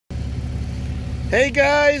Hey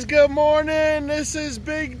guys, good morning. This is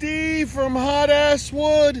Big Dee from Hot Ass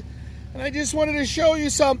Wood, and I just wanted to show you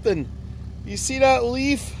something. You see that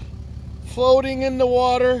leaf floating in the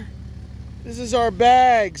water? This is our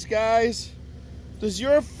bags, guys. Does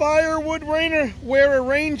your firewood rainer wear a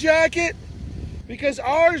rain jacket? Because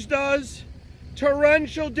ours does.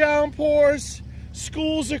 Torrential downpours,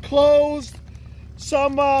 schools are closed,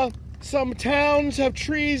 some towns have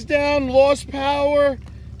trees down, lost power.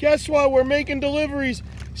 Guess what? We're making deliveries.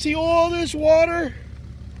 See all this water?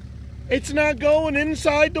 It's not going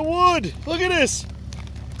inside the wood. Look at this.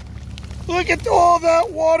 Look at all that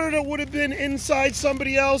water that would have been inside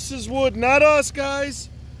somebody else's wood. Not us, guys.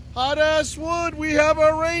 Hot Ass Wood, we have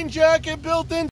our rain jacket built in.